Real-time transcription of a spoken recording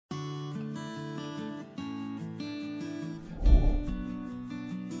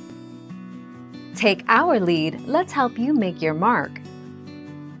Take our lead, let's help you make your mark.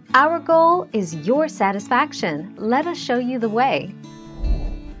 Our goal is your satisfaction. Let us show you the way.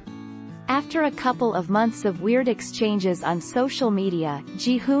 After a couple of months of weird exchanges on social media,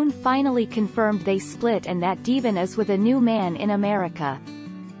 Jihoon finally confirmed they split and that Deavan is with a new man in America.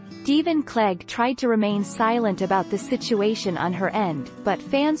 Deavan Clegg tried to remain silent about the situation on her end, but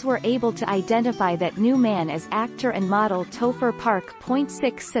fans were able to identify that new man as actor and model Topher Park.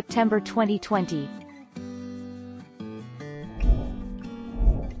 6 September 2020.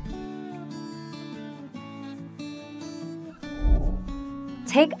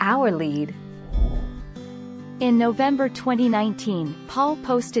 Take our lead. In November 2019, Paul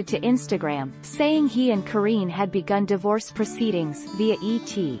posted to Instagram, saying he and Karine had begun divorce proceedings via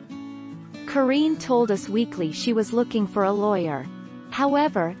ET. Karine told Us Weekly she was looking for a lawyer.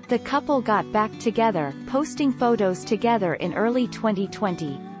 However, the couple got back together, posting photos together in early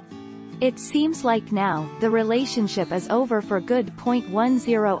 2020. It seems like now, the relationship is over for good. 10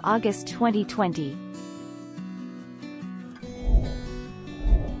 August 2020.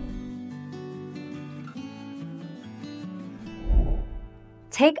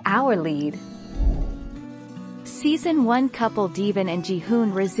 Take our lead. Season 1 couple Deavan and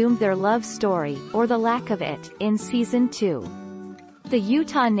Jihoon resumed their love story, or the lack of it, in Season 2. The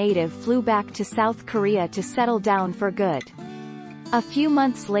Utah native flew back to South Korea to settle down for good. A few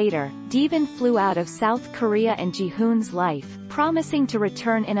months later, Deavan flew out of South Korea and Jihoon's life, promising to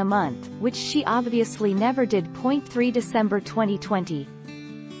return in a month, which she obviously never did. 3 December 2020.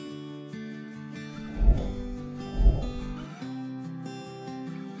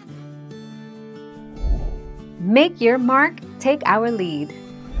 Make your mark, take our lead.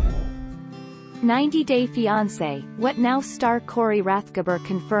 90 Day Fiancé, What Now star Corey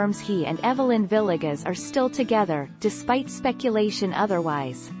confirms he and Evelin Villegas are still together, despite speculation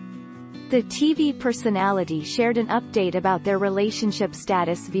otherwise. The TV personality shared an update about their relationship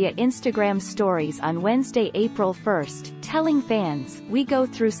status via Instagram stories on Wednesday, April 1, telling fans, "We go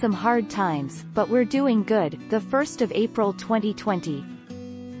through some hard times, but we're doing good." 1 April 2020.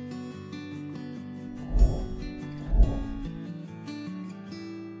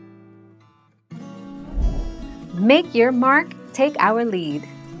 Make your mark, take our lead.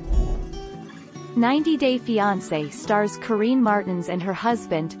 90 Day Fiancé stars Karine Martins and her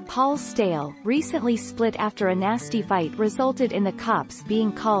husband, Paul Stale, recently split after a nasty fight resulted in the cops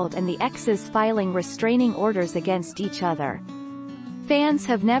being called and the exes filing restraining orders against each other. Fans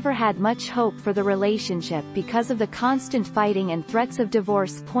have never had much hope for the relationship because of the constant fighting and threats of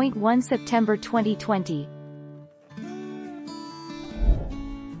divorce. 1 September 2020.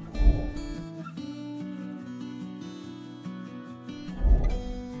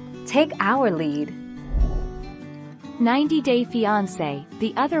 Take our lead. 90 Day Fiancé,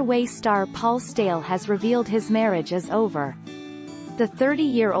 The Other Way star Paul Stale has revealed his marriage is over. The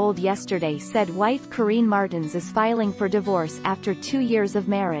 30-year-old yesterday said wife Karine Martins is filing for divorce after 2 years of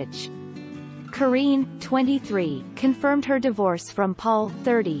marriage. Karine, 23, confirmed her divorce from Paul,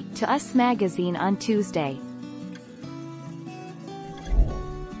 30, to Us magazine on Tuesday.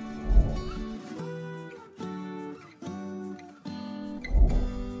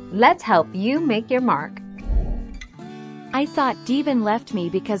 Let's help you make your mark. I thought Deavan left me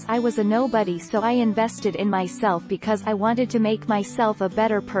because I was a nobody, so I invested in myself because I wanted to make myself a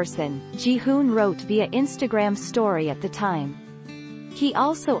better person, Jihoon wrote via Instagram story at the time. He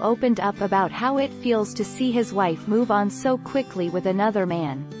also opened up about how it feels to see his wife move on so quickly with another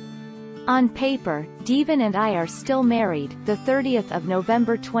man. On paper, Deavan and I are still married. 30th of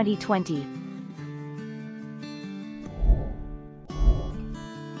November 2020.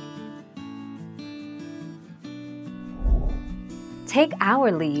 Take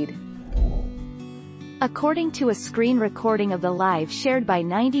our lead. According to a screen recording of the live shared by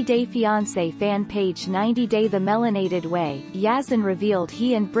 90 Day Fiancé fan page 90 Day The Melanated Way, Yazan revealed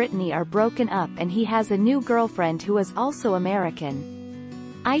he and Brittany are broken up and he has a new girlfriend who is also American.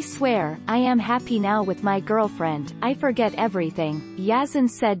 "I swear, I am happy now with my girlfriend, I forget everything," Yazan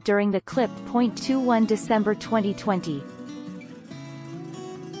said during the clip. 21 December 2020.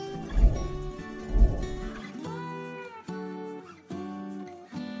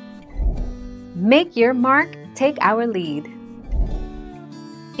 Make your mark, take our lead.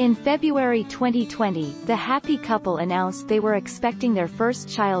 In February 2020, the happy couple announced they were expecting their first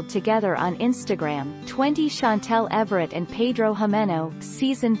child together on Instagram. 20 Chantel Everett and Pedro Jimeno,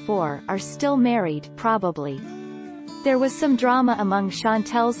 Season 4, are still married, probably. There was some drama among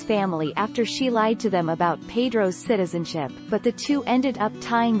Chantel's family after she lied to them about Pedro's citizenship, but the two ended up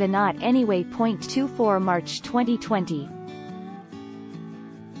tying the knot anyway. 24 March 2020.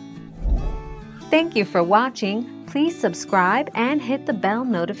 Thank you for watching. Please subscribe and hit the bell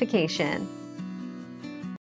notification.